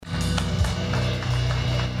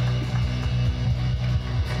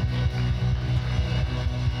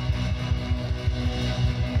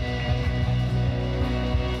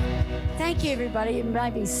Thank you, everybody. You may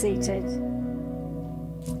be seated.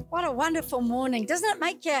 What a wonderful morning. Doesn't it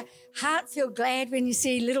make your heart feel glad when you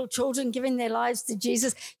see little children giving their lives to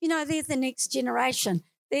Jesus? You know, they're the next generation.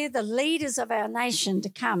 They're the leaders of our nation to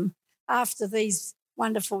come after these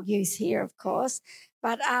wonderful youth here, of course.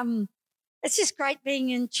 But it's just great being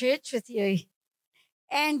in church with you.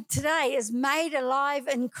 And today is Made Alive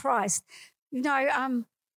in Christ. You know,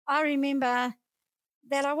 I remember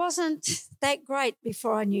that I wasn't that great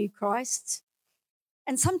before I knew Christ.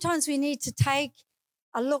 And sometimes we need to take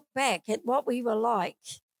a look back at what we were like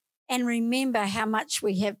and remember how much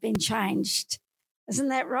we have been changed. Isn't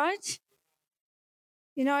that right?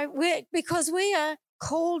 You know, because we are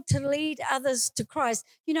called to lead others to Christ.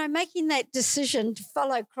 You know, making that decision to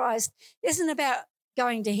follow Christ isn't about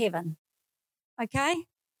going to heaven. Okay?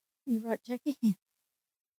 You right, Jackie?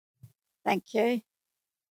 Thank you.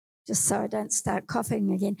 Just so I don't start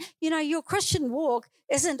coughing again. You know, your Christian walk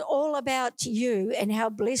isn't all about you and how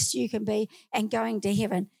blessed you can be and going to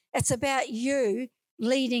heaven. It's about you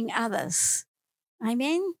leading others.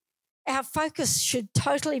 Amen? Our focus should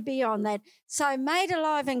totally be on that. So Made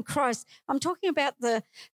Alive in Christ, I'm talking about the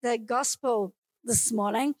gospel this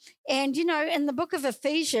morning. And, you know, in the book of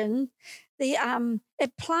Ephesians,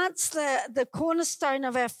 it plants the cornerstone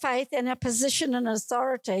of our faith and our position and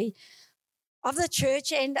authority of the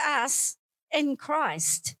church and us in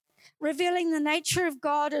Christ, revealing the nature of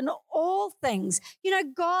God in all things. You know,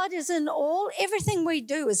 God is in all. Everything we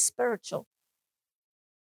do is spiritual.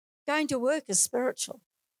 Going to work is spiritual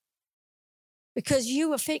because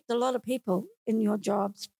you affect a lot of people in your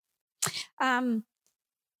jobs. And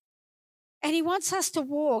he wants us to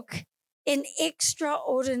walk in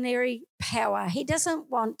extraordinary power. He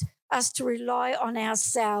doesn't want us to rely on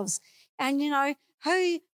ourselves. And, you know,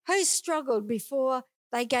 who struggled before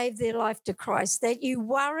they gave their life to Christ? That you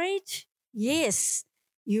worried? Yes,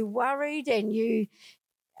 you worried and you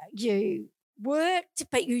worked,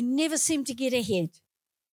 but you never seemed to get ahead.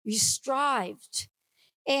 You strived.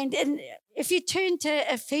 And if you turn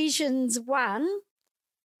to Ephesians 1,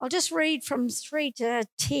 I'll just read from 3 to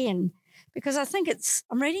 10 because I think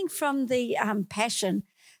I'm reading from the Passion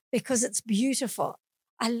because it's beautiful.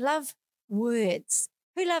 I love words.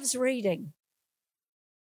 Who loves reading?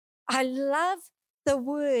 I love the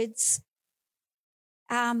words,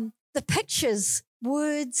 the pictures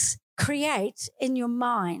words create in your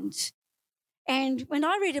mind. And when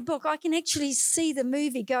I read a book, I can actually see the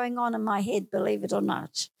movie going on in my head, believe it or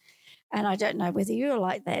not. And I don't know whether you're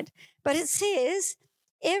like that. But it says,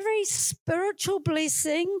 every spiritual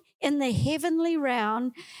blessing in the heavenly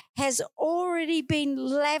realm has already been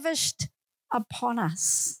lavished upon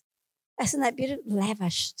us. Isn't that beautiful?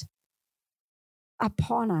 Lavished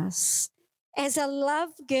upon us as a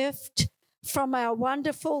love gift from our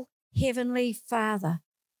wonderful Heavenly Father.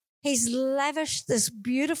 He's lavished this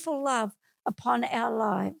beautiful love upon our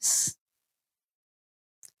lives.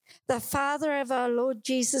 The Father of our Lord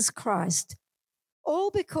Jesus Christ,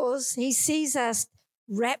 all because he sees us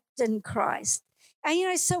wrapped in Christ. And, you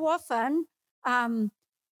know, so often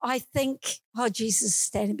I think, oh, Jesus is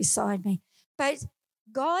standing beside me. But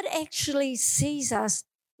God actually sees us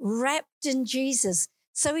wrapped in Jesus.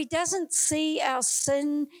 So he doesn't see our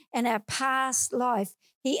sin and our past life.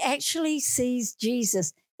 He actually sees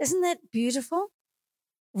Jesus. Isn't that beautiful?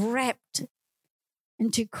 Wrapped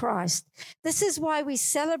into Christ. This is why we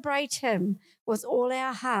celebrate him with all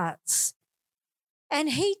our hearts. And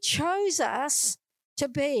he chose us to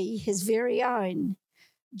be his very own,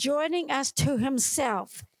 joining us to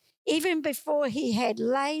himself even before he had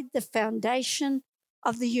laid the foundation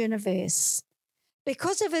of the universe.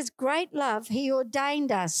 Because of his great love, he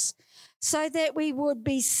ordained us so that we would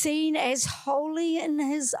be seen as holy in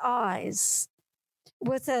his eyes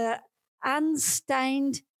with an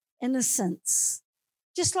unstained innocence.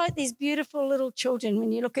 Just like these beautiful little children,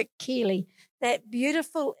 when you look at Keely, that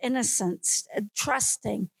beautiful innocence,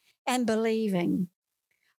 trusting and believing.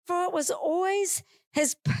 For it was always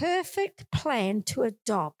his perfect plan to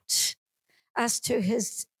adopt us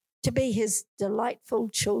to be his delightful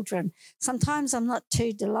children. Sometimes I'm not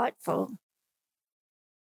too delightful.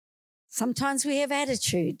 Sometimes we have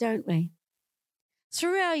attitude, don't we?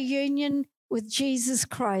 Through our union with Jesus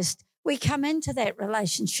Christ, we come into that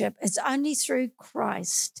relationship. It's only through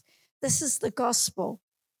Christ. This is the gospel,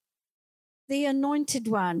 the anointed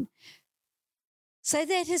one. So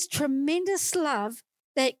that his tremendous love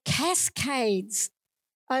that cascades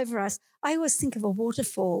over us. I always think of a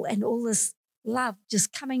waterfall and all this love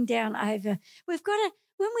just coming down over.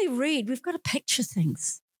 When we read, we've got to picture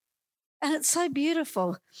things. And it's so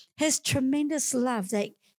beautiful. His tremendous love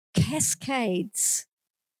that cascades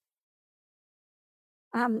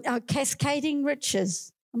cascading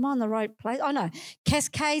riches. I'm on the right place. Oh, no.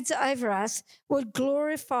 Cascades over us would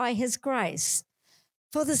glorify his grace.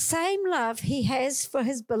 For the same love he has for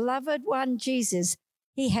his beloved one, Jesus,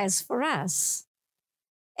 he has for us.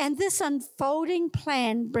 And this unfolding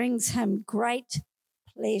plan brings him great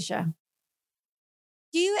pleasure.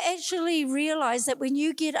 Do you actually realize that when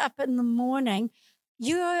you get up in the morning,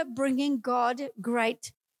 you are bringing God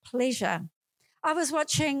great pleasure? I was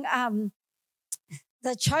watching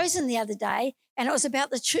The Chosen the other day, and it was about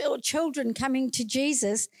the children coming to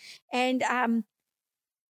Jesus, and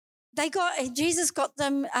Jesus got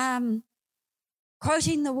them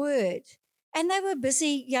quoting the word, and they were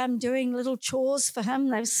busy doing little chores for him.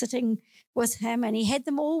 They were sitting with him, and he had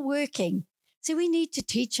them all working. So we need to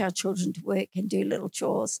teach our children to work and do little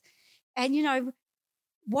chores. And, you know,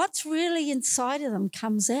 what's really inside of them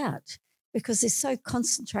comes out because they're so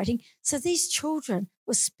concentrating. So these children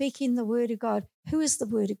were speaking the word of God. Who is the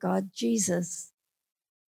word of God? Jesus.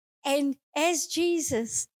 And as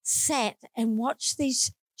Jesus sat and watched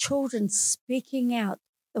these children speaking out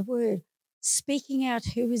the word, speaking out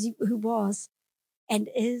who was and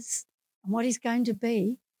is and what he's going to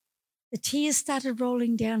be, the tears started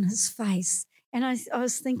rolling down his face. And I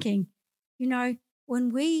was thinking, you know,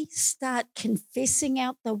 when we start confessing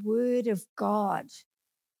out the word of God,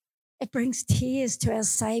 it brings tears to our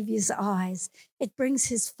Saviour's eyes. It brings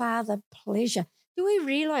his Father pleasure. Do we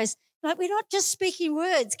realize, like, we're not just speaking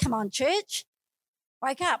words? Come on, church,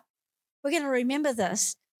 wake up. We're going to remember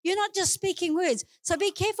this. You're not just speaking words. So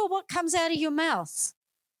be careful what comes out of your mouth.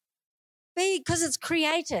 Because it's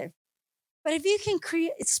creative. But if you can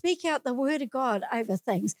speak out the word of God over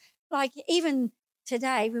things, like even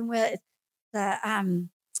today when we're the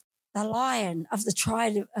Lion of the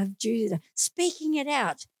tribe of Judah, speaking it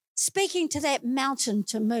out, speaking to that mountain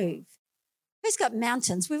to move. Who's got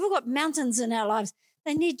mountains? We've all got mountains in our lives.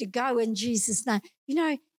 They need to go in Jesus' name. You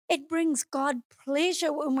know, it brings God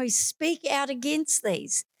pleasure when we speak out against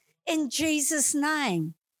these in Jesus'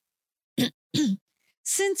 name.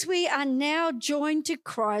 Since we are now joined to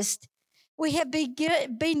Christ, we have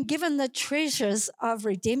been given the treasures of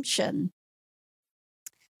redemption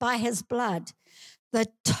by his blood, the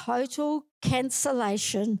total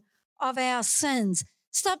cancellation of our sins.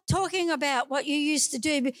 Stop talking about what you used to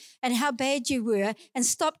do and how bad you were, and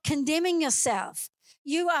stop condemning yourself.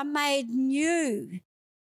 You are made new.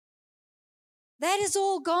 That is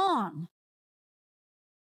all gone.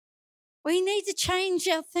 We need to change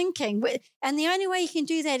our thinking, and the only way you can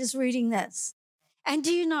do that is reading this. And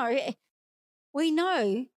do you know, we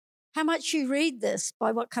know how much you read this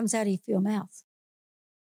by what comes out of your mouth.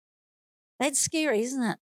 That's scary, isn't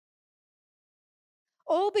it?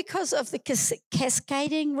 All because of the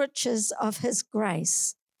cascading riches of his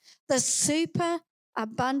grace. The super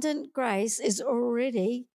abundant grace is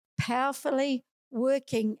already powerfully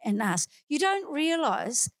working in us. You don't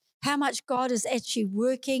realize how much God is actually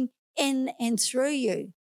working in and through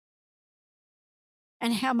you,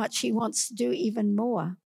 and how much he wants to do even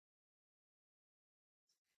more.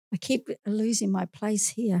 I keep losing my place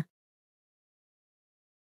here.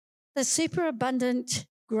 The superabundant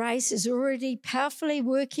grace is already powerfully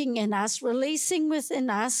working in us, releasing within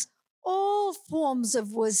us all forms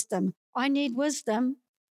of wisdom. I need wisdom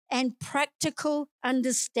and practical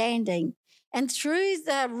understanding. And through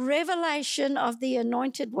the revelation of the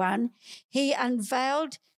Anointed One, he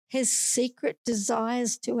unveiled his secret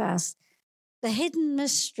desires to us, the hidden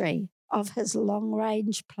mystery of his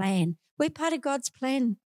long-range plan. We're part of God's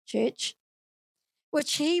plan, church,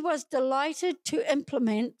 which he was delighted to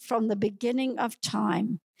implement from the beginning of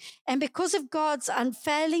time. And because of God's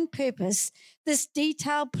unfailing purpose, this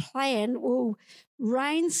detailed plan will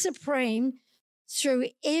reign supreme through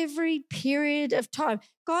every period of time.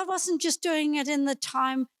 God wasn't just doing it in the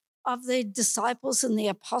time of the disciples and the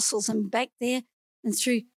apostles and back there and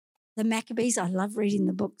through the Maccabees. I love reading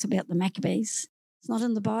the books about the Maccabees. It's not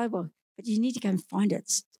in the Bible, but you need to go and find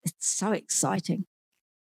it. It's so exciting.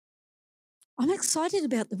 I'm excited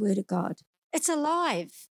about the Word of God. It's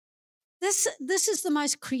alive. This is the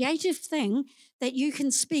most creative thing that you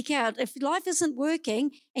can speak out. If life isn't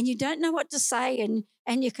working and you don't know what to say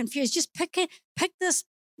and you're confused, just pick this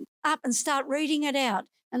up and start reading it out,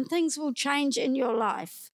 and things will change in your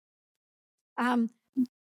life.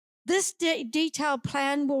 This detailed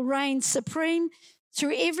plan will reign supreme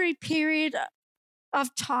through every period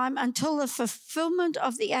of time until the fulfillment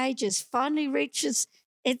of the ages finally reaches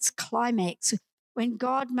its climax, when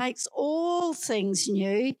God makes all things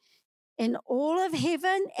new in all of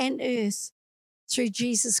heaven and earth through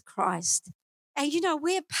Jesus Christ. And you know,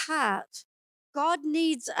 we're part. God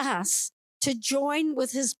needs us to join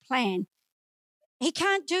with his plan. He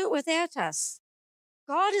can't do it without us.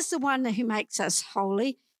 God is the one who makes us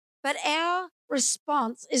holy, but our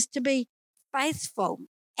response is to be faithful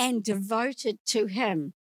and devoted to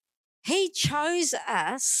Him. He chose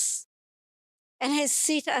us and has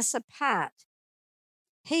set us apart.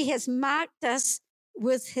 He has marked us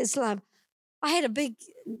with His love. I had a big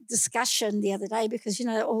discussion the other day because,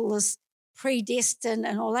 all this predestined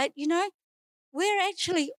and all that, we're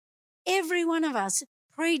actually, every one of us,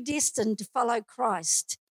 predestined to follow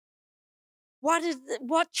Christ.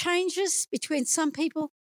 What changes between some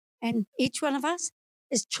people and each one of us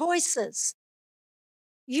is choices.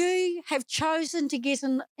 You have chosen to get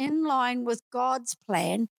in line with God's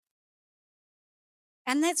plan,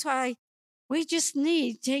 and that's why we just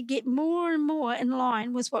need to get more and more in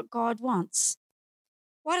line with what God wants.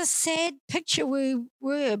 What a sad picture we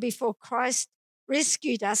were before Christ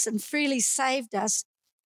rescued us and freely saved us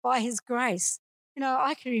by His grace.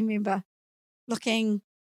 I can remember looking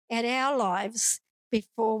at our lives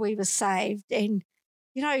before we were saved. And,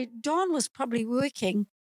 Don was probably working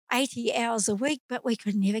 80 hours a week, but we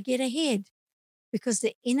could never get ahead because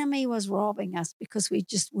the enemy was robbing us because we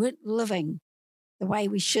just weren't living the way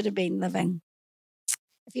we should have been living.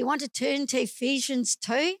 If you want to turn to Ephesians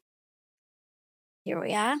 2, here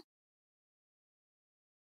we are.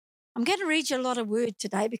 I'm going to read you a lot of word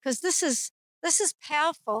today because this is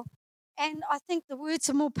powerful, and I think the words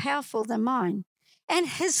are more powerful than mine. And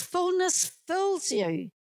His fullness fills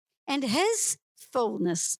you, and His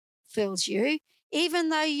fullness fills you, even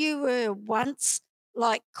though you were once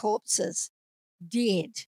like corpses,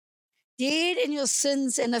 dead in your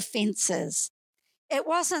sins and offences. It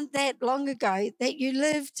wasn't that long ago that you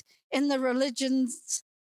lived in the religions,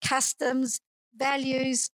 customs,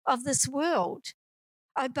 values of this world,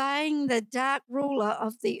 obeying the dark ruler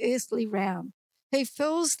of the earthly realm, who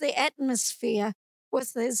fills the atmosphere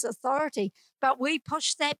with his authority. But we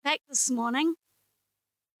pushed that back this morning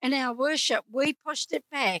in our worship. We pushed it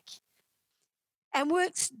back and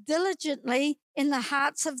works diligently in the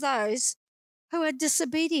hearts of those who are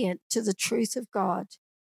disobedient to the truth of God.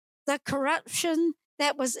 The corruption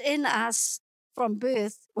that was in us from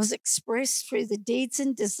birth was expressed through the deeds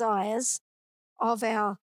and desires of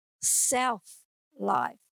our self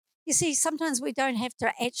life. You see, sometimes we don't have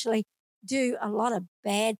to actually do a lot of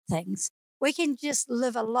bad things. We can just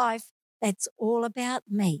live a life that's all about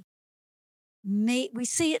me. We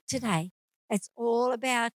see it today. It's all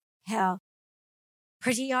about how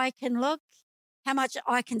pretty I can look, how much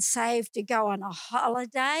I can save to go on a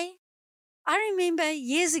holiday. I remember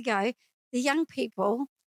years ago, the young people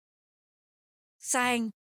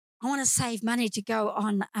saying, I want to save money to go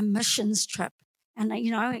on a missions trip. And,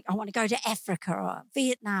 I want to go to Africa or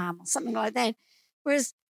Vietnam or something like that.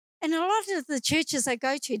 Whereas in a lot of the churches I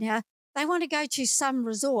go to now, they want to go to some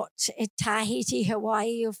resort at Tahiti,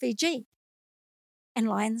 Hawaii, or Fiji and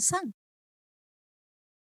lie in the sun.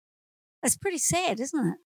 It's pretty sad, isn't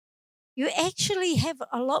it? You actually have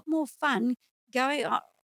a lot more fun going.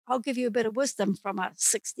 I'll give you a bit of wisdom from a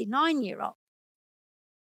 69-year-old.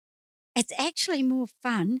 It's actually more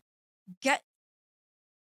fun.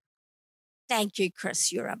 Thank you,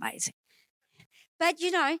 Chris. You're amazing. But,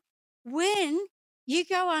 when you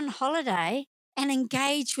go on holiday and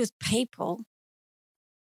engage with people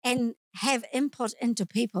and have input into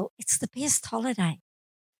people, it's the best holiday.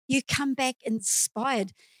 You come back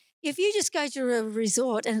inspired. If you just go to a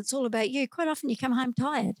resort and it's all about you, quite often you come home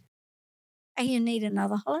tired and you need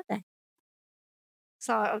another holiday.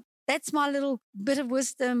 So that's my little bit of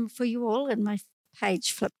wisdom for you all, and my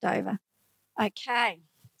page flipped over. Okay,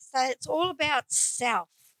 so it's all about self.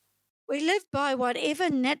 We live by whatever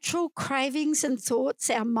natural cravings and thoughts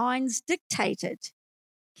our minds dictated.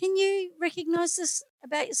 Can you recognize this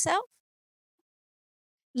about yourself?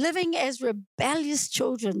 Living as rebellious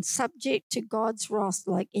children, subject to God's wrath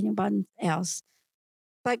like anyone else.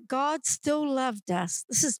 But God still loved us.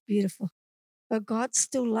 This is beautiful. But God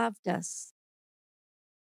still loved us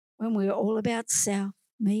when we were all about self,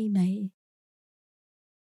 me,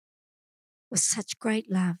 with such great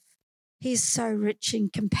love. He is so rich in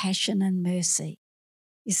compassion and mercy.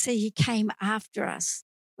 You see, He came after us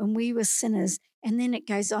when we were sinners. And then it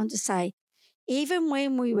goes on to say, even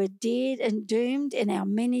when we were dead and doomed in our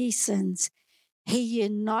many sins, He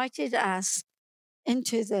united us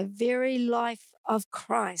into the very life of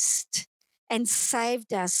Christ and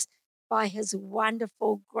saved us by His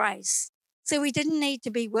wonderful grace. So we didn't need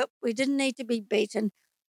to be whipped. We didn't need to be beaten.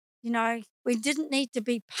 We didn't need to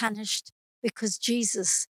be punished because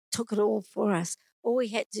Jesus took it all for us. All we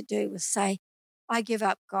had to do was say, I give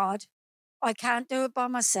up, God. I can't do it by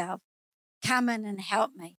myself. Come in and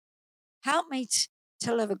help me. Help me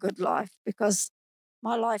to live a good life, because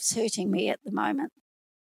My life's hurting me at the moment.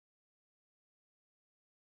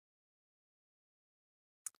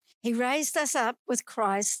 He raised us up with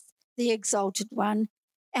Christ, the exalted one,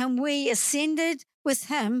 and we ascended with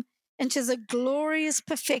him into the glorious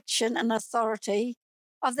perfection and authority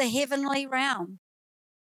of the heavenly realm.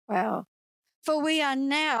 Wow. For we are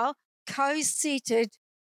now co-seated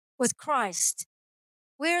with Christ.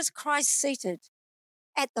 Where is Christ seated?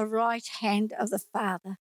 At the right hand of the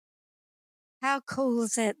Father. How cool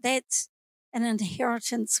is that? That's an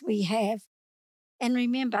inheritance we have. And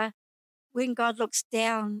remember, when God looks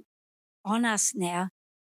down on us now,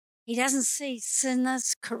 he doesn't see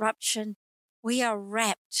sinners, corruption. We are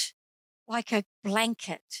wrapped like a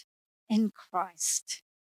blanket in Christ.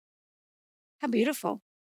 How beautiful.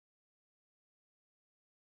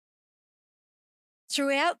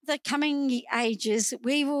 Throughout the coming ages,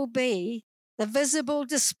 we will be the visible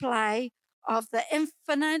display of the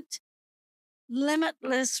infinite,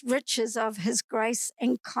 limitless riches of his grace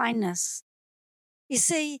and kindness. You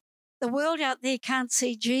see, the world out there can't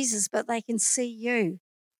see Jesus, but they can see you.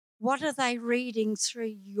 What are they reading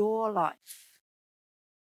through your life?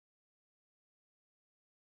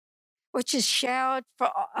 Which is showered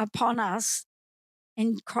upon us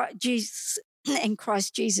in Christ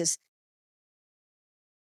Jesus.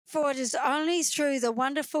 For it is only through the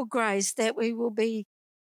wonderful grace that we believed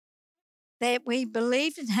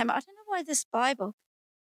in him. I don't know why this Bible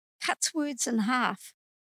cuts words in half.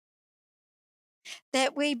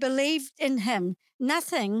 That we believed in him.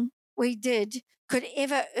 Nothing we did could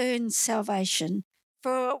ever earn salvation,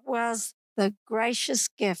 for it was the gracious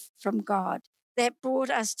gift from God that brought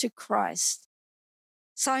us to Christ.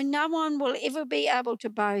 So no one will ever be able to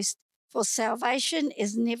boast, for salvation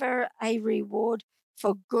is never a reward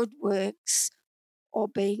for good works or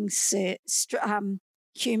being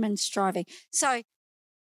human striving. So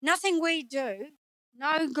nothing we do,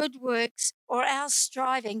 no good works or our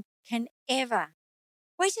striving can ever.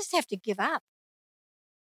 We just have to give up.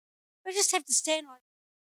 We just have to stand like,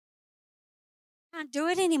 can't do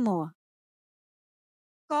it anymore.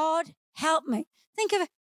 God, help me. Think of it.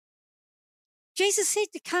 Jesus said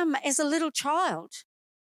to come as a little child.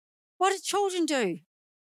 What do children do?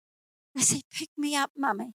 They say, pick me up,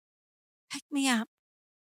 mummy. Pick me up.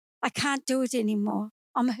 I can't do it anymore.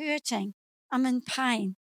 I'm hurting. I'm in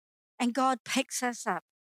pain. And God picks us up.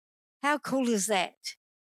 How cool is that?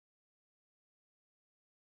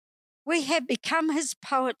 We have become his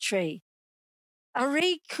poetry, a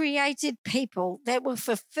recreated people that will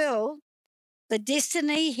fulfill the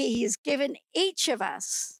destiny he has given each of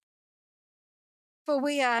us. For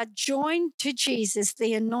we are joined to Jesus,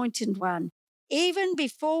 the Anointed One. Even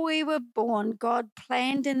before we were born, God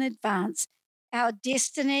planned in advance our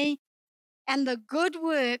destiny and the good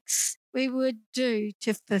works we would do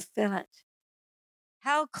to fulfill it.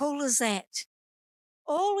 How cool is that?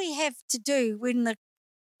 All we have to do when the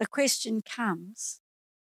question comes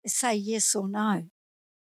is say yes or no.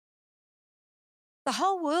 The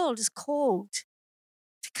whole world is called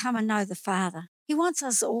to come and know the Father. He wants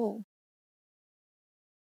us all.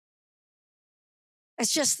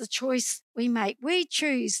 It's just the choice we make. We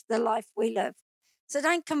choose the life we live. So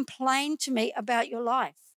don't complain to me about your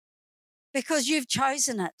life because you've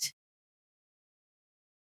chosen it.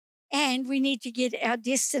 And we need to get our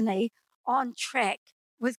destiny on track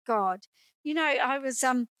with God. You know,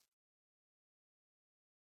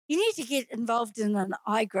 you need to get involved in an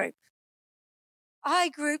I group. I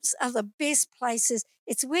groups are the best places.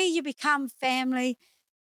 It's where you become family.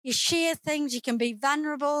 You share things, you can be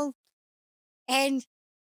vulnerable, and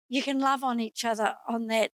you can love on each other on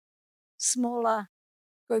that smaller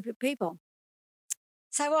group of people.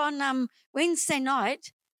 So on Wednesday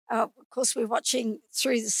night, of course, we're watching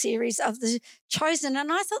through the series of The Chosen,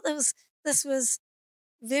 and I thought this was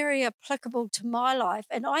very applicable to my life,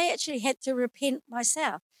 and I actually had to repent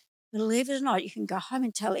myself. Believe it or not, you can go home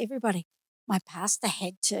and tell everybody, my pastor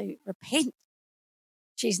had to repent.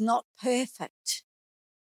 She's not perfect.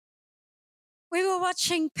 We were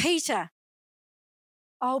watching Peter,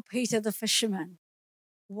 old Peter the fisherman,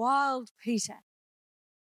 wild Peter.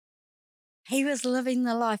 He was living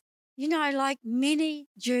the life. You know, like many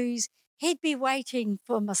Jews, he'd be waiting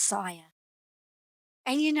for Messiah.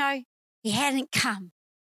 And, you know, he hadn't come.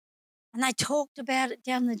 And they talked about it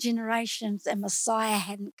down the generations and Messiah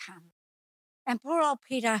hadn't come. And poor old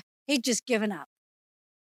Peter, he'd just given up.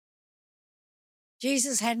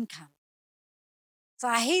 Jesus hadn't come.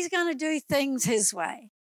 So he's going to do things his way.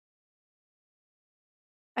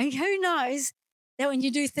 And who knows that when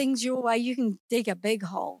you do things your way, you can dig a big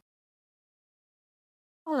hole.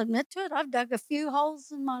 I'll admit to it, I've dug a few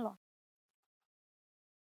holes in my life.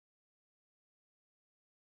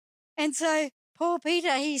 And so poor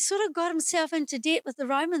Peter, he sort of got himself into debt with the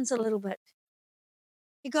Romans a little bit.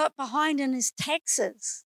 He got behind in his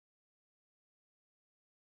taxes.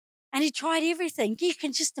 And he tried everything. You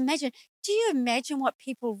can just imagine. Do you imagine what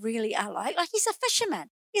people really are like? Like, he's a fisherman.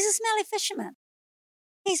 He's a smelly fisherman.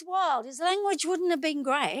 He's wild. His language wouldn't have been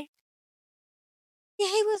great. Yeah,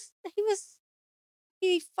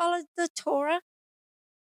 he followed the Torah.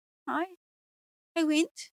 No, he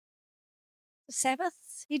went to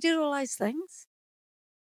Sabbaths. He did all those things.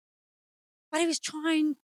 But he was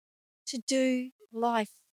trying to do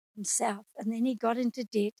life himself. And then he got into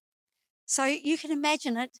debt. So you can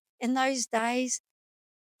imagine it in those days.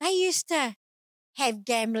 They used to have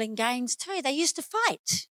gambling games too. They used to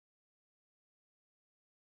fight.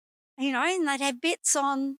 You know, and they'd have bets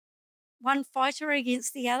on one fighter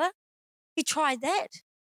against the other. He tried that.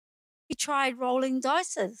 He tried rolling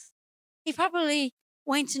dices. He probably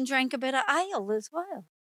went and drank a bit of ale as well.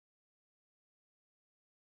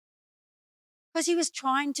 Because he was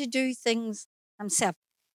trying to do things himself.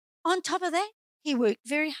 On top of that, he worked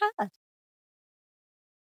very hard.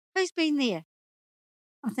 Who's been there?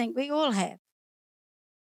 I think we all have.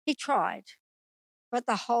 He tried, but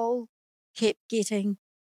the hole kept getting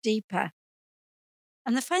deeper.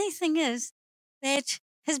 And the funny thing is that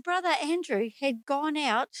his brother Andrew had gone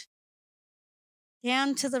out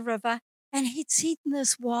down to the river and he'd seen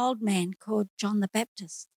this wild man called John the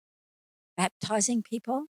Baptist baptizing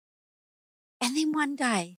people. And then one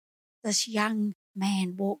day, this young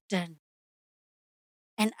man walked in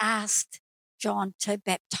and asked John to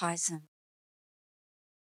baptize him.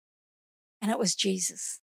 And it was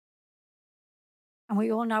Jesus. And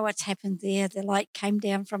we all know what's happened there. The light came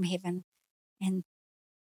down from heaven and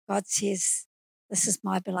God says, "This is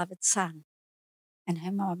my beloved son, in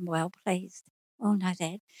whom I'm well pleased." We all know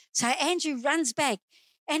that. So Andrew runs back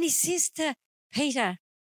and he says to Peter,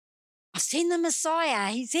 "I've seen the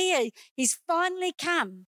Messiah. He's here. He's finally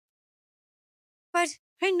come." But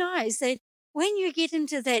who knows that when you get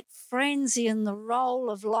into that frenzy in the role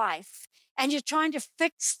of life and you're trying to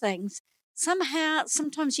fix things,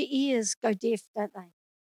 sometimes your ears go deaf, don't they?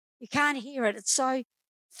 You can't hear it. It's so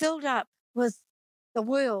filled up with the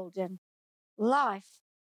world and life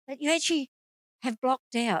that you actually have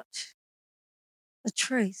blocked out the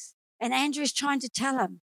truth. And Andrew's trying to tell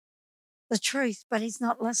him the truth, but he's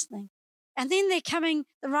not listening. And then the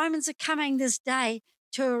Romans are coming this day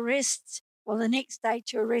to arrest, the next day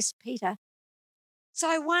to arrest Peter.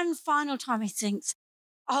 So one final time he thinks,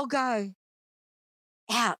 I'll go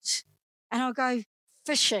out and I'll go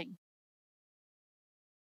fishing.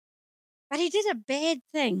 But he did a bad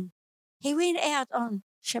thing. He went out on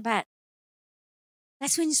Shabbat.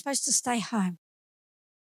 That's when you're supposed to stay home.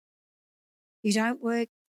 You don't work.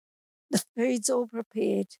 The food's all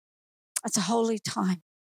prepared. It's a holy time.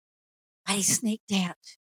 But he sneaked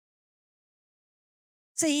out.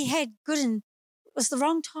 So he had it was the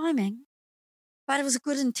wrong timing, but it was a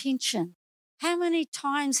good intention. How many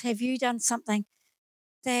times have you done something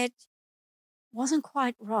that wasn't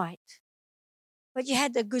quite right, but you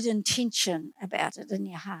had the good intention about it in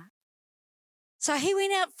your heart? So he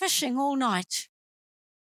went out fishing all night,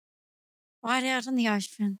 right out in the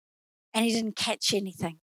ocean, and he didn't catch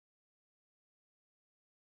anything.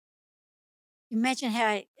 Imagine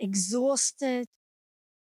how exhausted,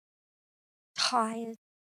 tired,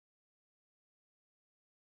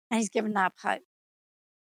 and he's given up hope.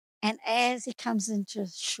 And as he comes into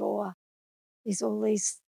shore, there's all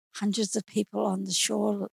these hundreds of people on the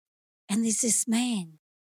shore, and there's this man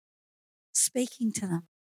speaking to them.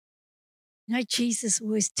 You know, Jesus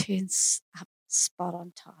always turns up spot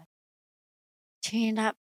on time. Turned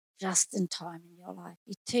up just in time in your life.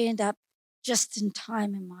 He turned up just in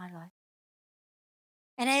time in my life.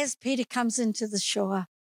 And as Peter comes into the shore,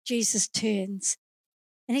 Jesus turns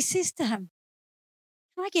and he says to him,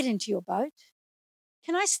 "Can I get into your boat?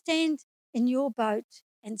 Can I stand in your boat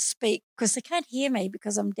and speak? Because they can't hear me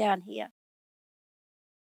because I'm down here."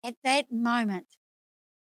 At that moment,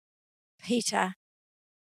 Peter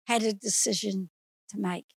had a decision to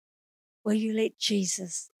make. Will you let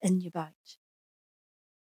Jesus in your boat?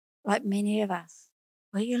 Like many of us,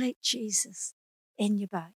 will you let Jesus in your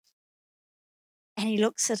boat? And he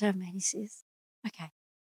looks at him and he says, okay.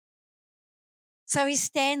 So he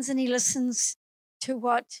stands and he listens to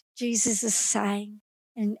what Jesus is saying.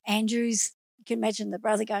 And Andrew's, you can imagine the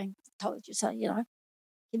brother going, "Told you so," you know.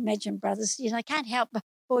 You can imagine brothers,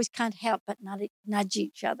 boys can't help but nudge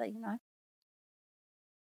each other, you know.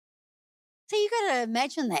 So you got to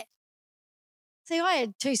imagine that. See, I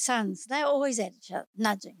had two sons. They always at each other,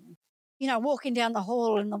 nudging. You know, walking down the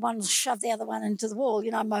hall and the one will shove the other one into the wall.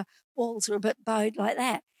 You know, my walls are a bit bowed like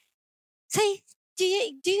that. See, do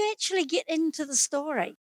you actually get into the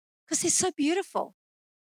story? Because they're so beautiful.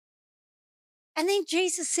 And then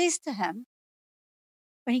Jesus says to him,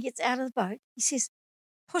 when he gets out of the boat, he says,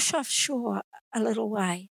 push offshore a little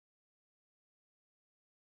way.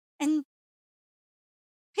 And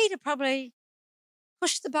Peter probably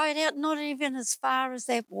pushed the boat out, not even as far as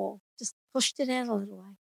that wall, just pushed it out a little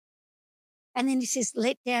way. And then he says,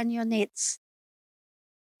 let down your nets.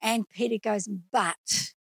 And Peter goes,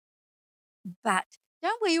 but.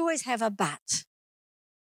 Don't we always have a but?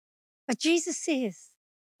 But Jesus says,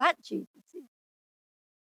 put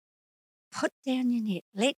down your net,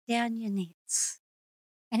 let down your nets.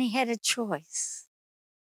 And he had a choice.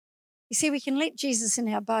 You see, we can let Jesus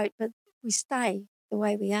in our boat, but we stay the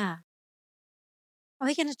way we are. Are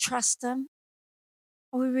we going to trust him?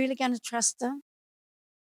 Are we really going to trust him?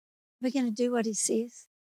 Are we going to do what he says?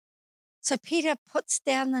 So Peter puts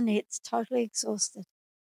down the nets, totally exhausted.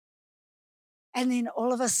 And then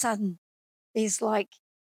all of a sudden, there's like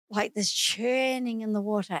this churning in the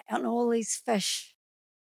water and all these fish.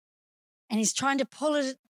 And he's trying to pull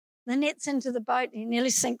the nets into the boat, and he nearly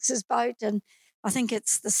sinks his boat. And I think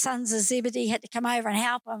it's the sons of Zebedee had to come over and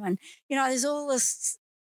help him. And, there's all this.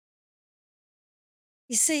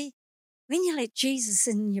 You see, when you let Jesus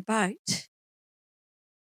in your boat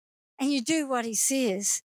and you do what he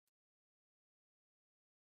says,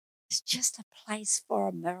 it's just a place for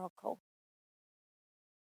a miracle.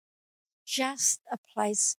 Just a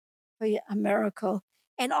place for a miracle.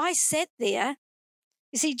 And I sat there.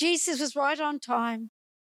 You see, Jesus was right on time.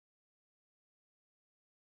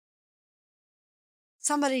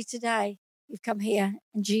 Somebody today, you've come here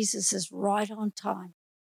and Jesus is right on time.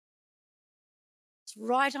 It's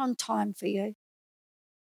right on time for you.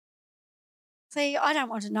 See, I don't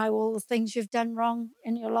want to know all the things you've done wrong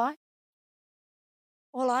in your life.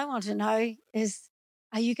 All I want to know is,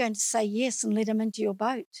 are you going to say yes and let him into your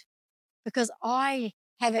boat? Because I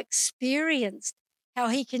have experienced how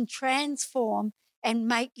he can transform and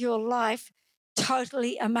make your life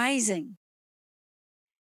totally amazing.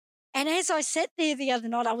 And as I sat there the other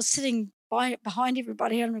night, I was sitting behind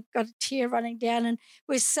everybody and I've got a tear running down, and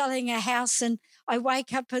we're selling a house, and I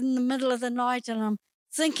wake up in the middle of the night and I'm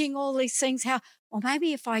thinking all these things, how, well,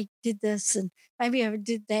 maybe if I did this and maybe I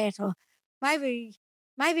did that, or maybe.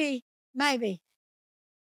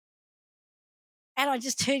 And I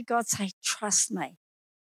just heard God say, trust me,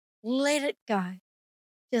 let it go.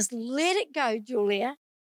 Just let it go, Julia,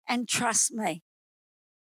 and trust me.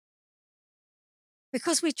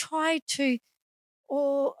 Because we try to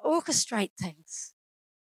orchestrate things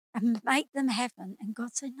and make them happen. And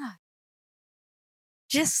God said, no,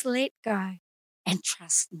 just let go and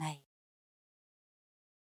trust me.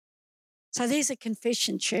 So there's a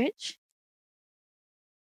confession, church.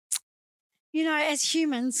 As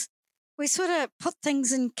humans, we sort of put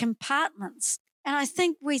things in compartments. And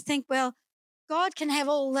we think, well, God can have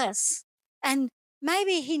all this, and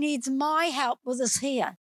maybe he needs my help with this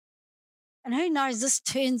here. And who knows, this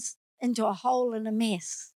turns into a hole and a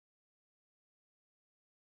mess.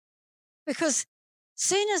 Because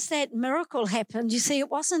soon as that miracle happened, you see, it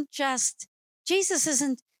wasn't just, Jesus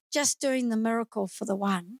isn't just doing the miracle for the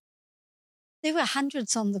one. There were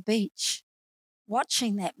hundreds on the beach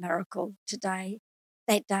watching that miracle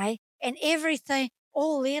that day, and everything,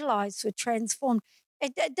 all their lives were transformed.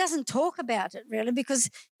 It doesn't talk about it really, because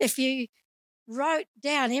if you wrote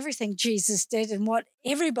down everything Jesus did and what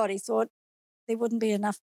everybody thought, there wouldn't be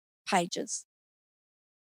enough pages.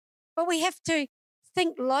 But we have to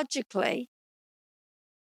think logically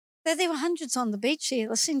that there were hundreds on the beach here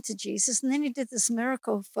listening to Jesus, and then he did this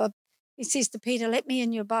miracle he says to Peter, let me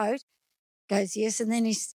in your boat. Goes, yes. And then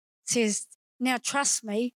he says, now trust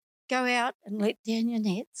me, go out and let down your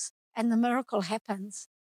nets. And the miracle happens.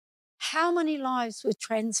 How many lives were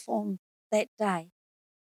transformed that day?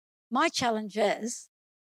 My challenge is,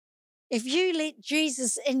 if you let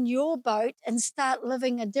Jesus in your boat and start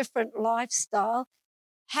living a different lifestyle,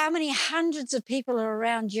 how many hundreds of people are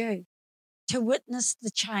around you to witness the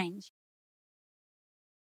change?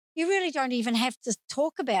 You really don't even have to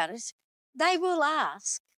talk about it. They will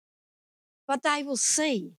ask, but they will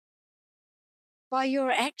see by your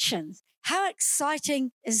actions. How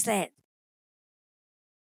exciting is that?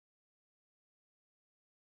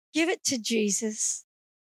 Give it to Jesus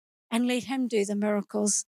and let him do the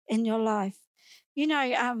miracles in your life.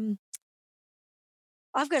 I've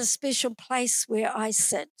got a special place where I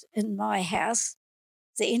sit in my house,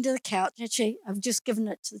 the end of the couch. Actually, I've just given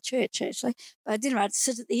it to the church, actually. But I didn't know, I'd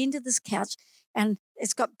sit at the end of this couch, and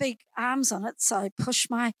it's got big arms on it, so I push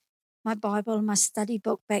my Bible and my study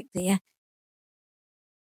book back there.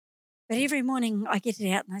 But every morning I get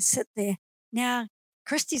it out and I sit there. Now,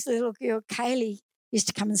 Christy's little girl, Kaylee, used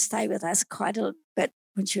to come and stay with us quite a bit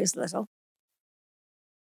when she was little.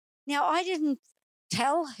 Now, I didn't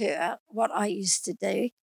tell her what I used to do,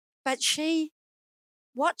 but she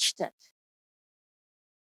watched it.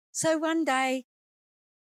 So one day,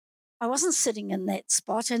 I wasn't sitting in that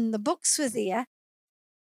spot and the books were there,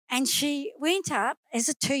 and she went up as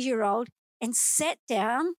a 2-year-old and sat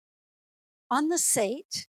down on the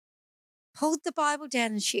seat, pulled the Bible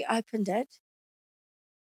down and she opened it.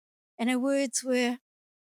 And her words were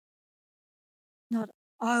not,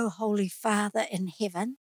 "Oh, Holy Father in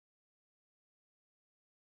heaven."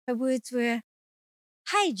 Her words were,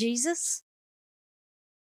 "Hey, Jesus.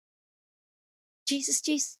 Jesus,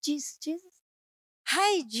 Jesus, Jesus, Jesus.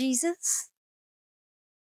 Hey, Jesus."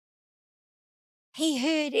 He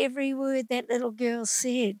heard every word that little girl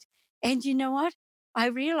said. And you know what? I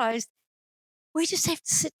realized we just have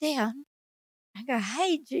to sit down and go,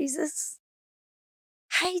 "Hey, Jesus.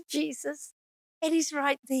 Hey, Jesus." And he's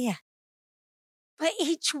right there. For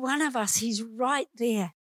each one of us, he's right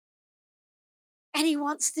there. And he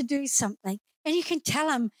wants to do something. And you can tell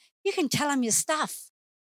him your stuff.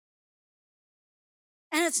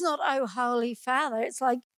 And it's not, "Oh, Holy Father." It's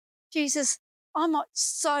like, "Jesus, I'm not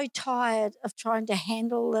so tired of trying to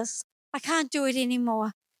handle this. I can't do it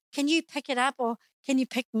anymore. Can you pick it up, or can you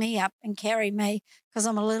pick me up and carry me? Because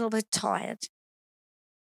I'm a little bit tired."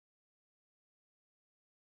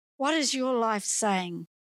 What is your life saying?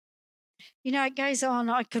 You know, it goes on.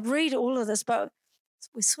 I could read all of this, but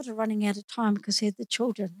we're sort of running out of time because we had the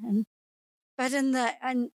children. And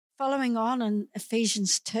following on in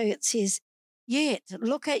Ephesians 2, it says, "Yet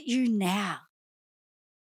look at you now."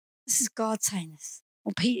 This is God saying this.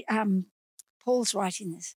 Or Paul's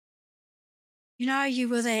writing this. You know, you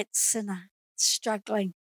were that sinner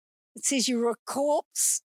struggling. It says you were a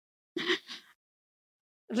corpse.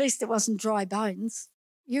 At least it wasn't dry bones.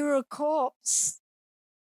 You were a corpse,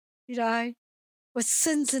 you know, with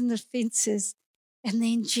sins and offences. And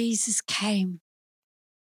then Jesus came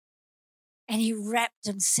and he wrapped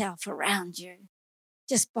himself around you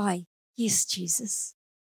just by, "Yes, Jesus,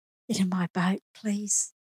 get in my boat,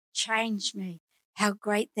 please. Change me." How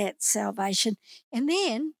great that salvation. And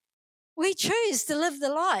then we choose to live the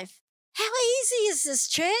life. How easy is this,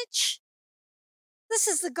 church? This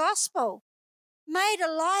is the gospel, made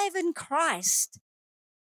alive in Christ.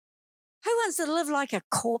 Who wants to live like a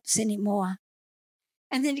corpse anymore?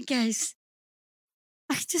 And then it goes,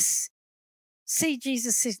 I just see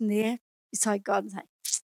Jesus sitting there beside God and say,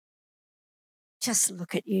 "Just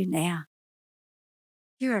look at you now.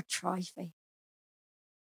 You're a trophy.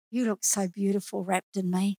 You look so beautiful wrapped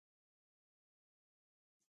in me.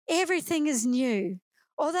 Everything is new.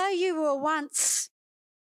 Although you were once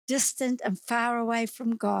distant and far away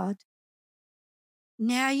from God,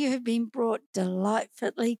 now you have been brought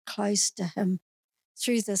delightfully close to him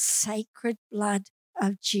through the sacred blood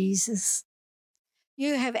of Jesus.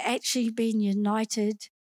 You have actually been united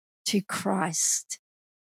to Christ,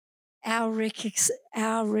 our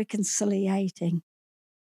reconciliating.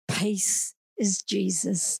 Peace is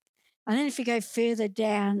Jesus. And then if you go further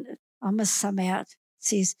down, I missed some out. It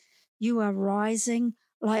says, "You are rising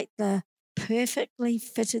like the perfectly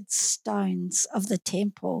fitted stones of the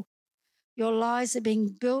temple. Your lives are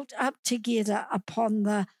being built up together upon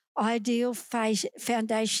the ideal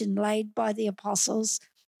foundation laid by the apostles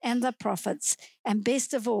and the prophets. And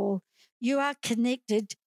best of all, you are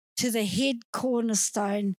connected to the head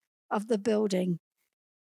cornerstone of the building,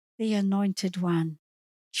 the Anointed One,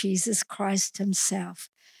 Jesus Christ himself."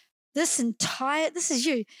 This is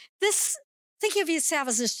you. Think of yourself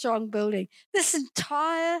as a strong building. This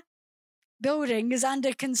entire building is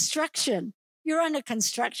under construction. You're under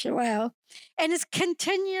construction, well, and it's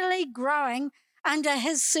continually growing under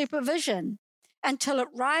his supervision until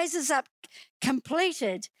it rises up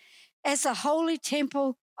completed as the holy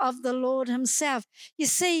temple of the Lord himself. You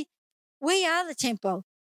see, we are the temple.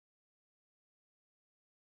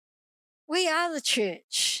 We are the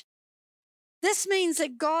church. This means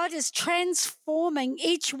that God is transforming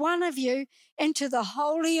each one of you into the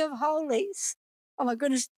Holy of Holies. Oh my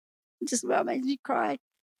goodness, it just about made me cry.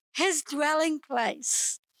 His dwelling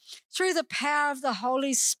place through the power of the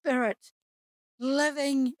Holy Spirit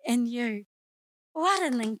living in you. What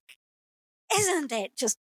an link. Isn't that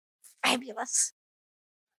just fabulous?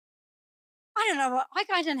 I don't know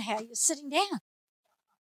how you're sitting down.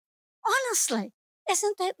 Honestly,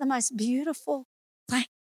 isn't that the most beautiful thing?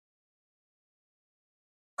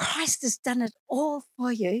 Christ has done it all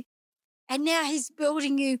for you, and now he's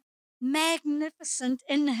building you magnificent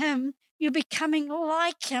in him. You're becoming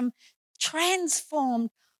like him,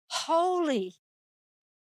 transformed, holy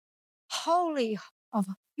of,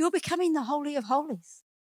 you're becoming the Holy of Holies.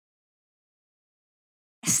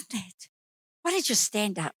 Isn't that? Why don't you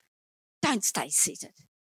stand up? Don't stay seated.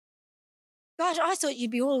 God, I thought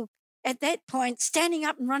you'd be all at that point standing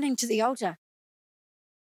up and running to the altar.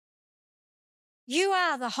 You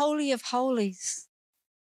are the Holy of Holies.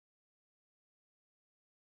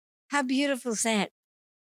 How beautiful is that?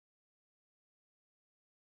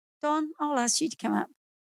 Don, I'll ask you to come up.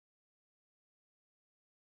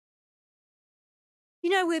 You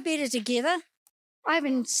know, we're better together. I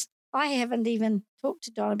haven't even talked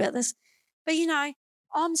to Don about this, but you know,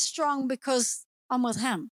 I'm strong because I'm with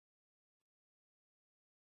him.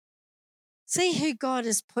 See who God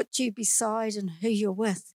has put you beside and who you're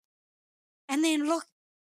with. And then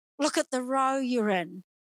look at the row you're in.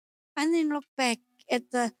 And then look back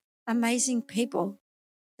at the amazing people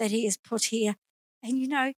that he has put here. And you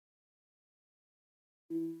know,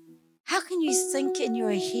 how can you think in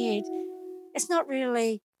your head, it's not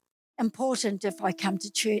really important if I come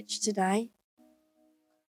to church today?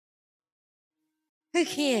 Who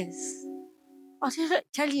cares? I'll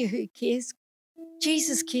tell you who cares.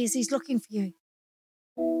 Jesus cares. He's looking for you.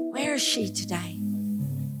 Where is she today?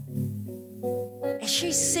 Is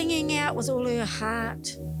she singing out with all her heart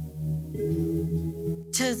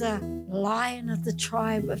to the Lion of the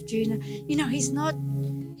tribe of Judah? You know, he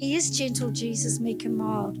is gentle, Jesus, meek and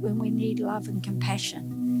mild when we need love and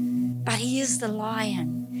compassion. But he is the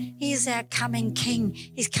Lion. He is our coming King.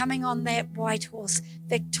 He's coming on that white horse,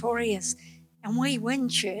 victorious. And we win,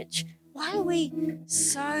 church. Why are we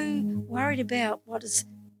so worried about what is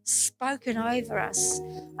spoken over us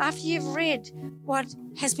after you've read what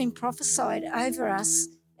has been prophesied over us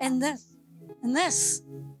and this?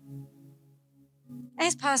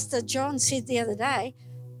 As Pastor John said the other day,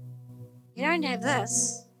 you don't have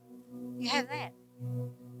this, you have that.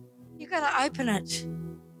 You've got to open it.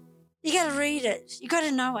 You got to read it. You got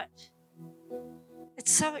to know it.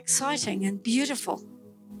 It's so exciting and beautiful.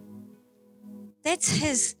 That's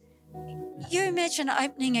his. You imagine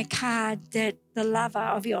opening a card that the lover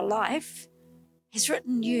of your life has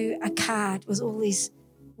written you a card with all these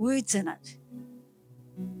words in it.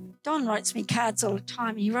 Don writes me cards all the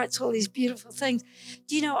time. He writes all these beautiful things.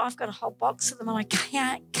 Do you know I've got a whole box of them and I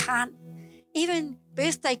can't. Even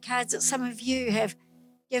birthday cards that some of you have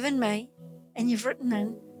given me and you've written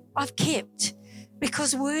in, I've kept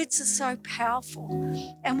because words are so powerful.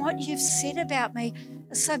 And what you've said about me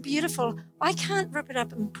is so beautiful. I can't rip it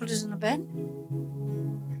up and put it in a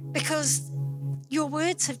bin because your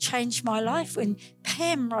words have changed my life. When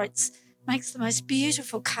Pam makes the most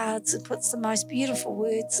beautiful cards and puts the most beautiful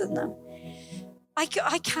words in them, I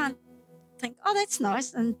can't think, oh, that's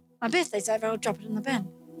nice, and my birthday's over, I'll drop it in the bin.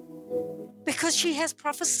 Because she has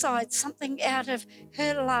prophesied something out of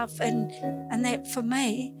her love and that for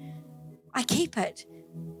me, I keep it.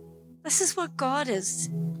 This is what God is.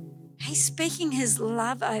 He's speaking his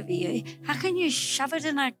love over you. How can you shove it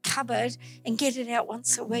in a cupboard and get it out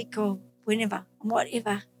once a week or whenever and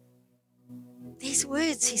whatever? These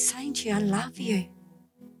words he's saying to you, I love you.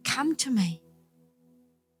 Come to me.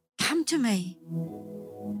 Come to me.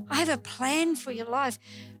 I have a plan for your life.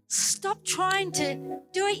 Stop trying to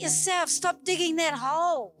do it yourself. Stop digging that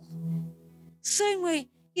hole. Soon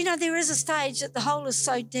there is a stage that the hole is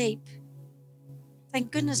so deep.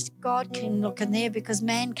 Thank goodness God can look in there because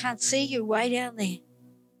man can't see you way down there.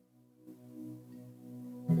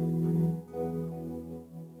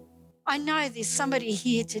 I know there's somebody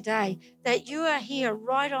here today that you are here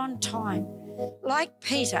right on time, like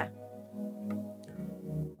Peter,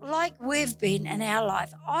 like we've been in our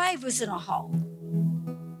life. I was in a hole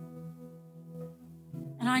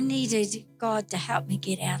and I needed God to help me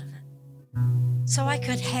get out of it so I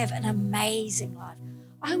could have an amazing life.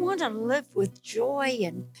 I want to live with joy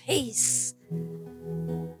and peace.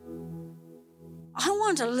 I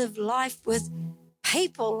want to live life with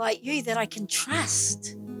people like you that I can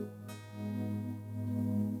trust.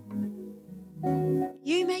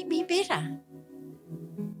 You make me better.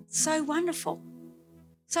 So wonderful.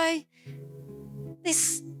 So I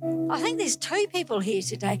think there's 2 people here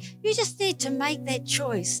today. You just need to make that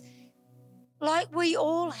choice. Like we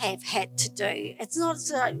all have had to do. It's not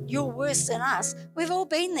so you're worse than us. We've all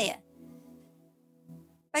been there.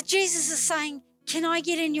 But Jesus is saying, can I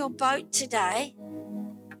get in your boat today?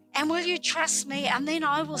 And will you trust me? And then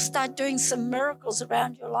I will start doing some miracles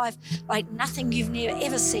around your life like nothing you've never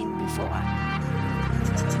ever seen before.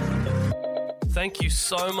 Thank you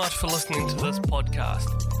so much for listening to this podcast.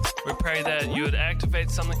 We pray that you would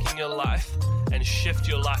activate something in your life and shift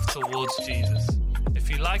your life towards Jesus. If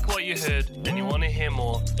you like what you heard and you want to hear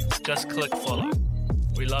more, just click follow.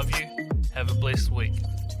 We love you. Have a blessed week.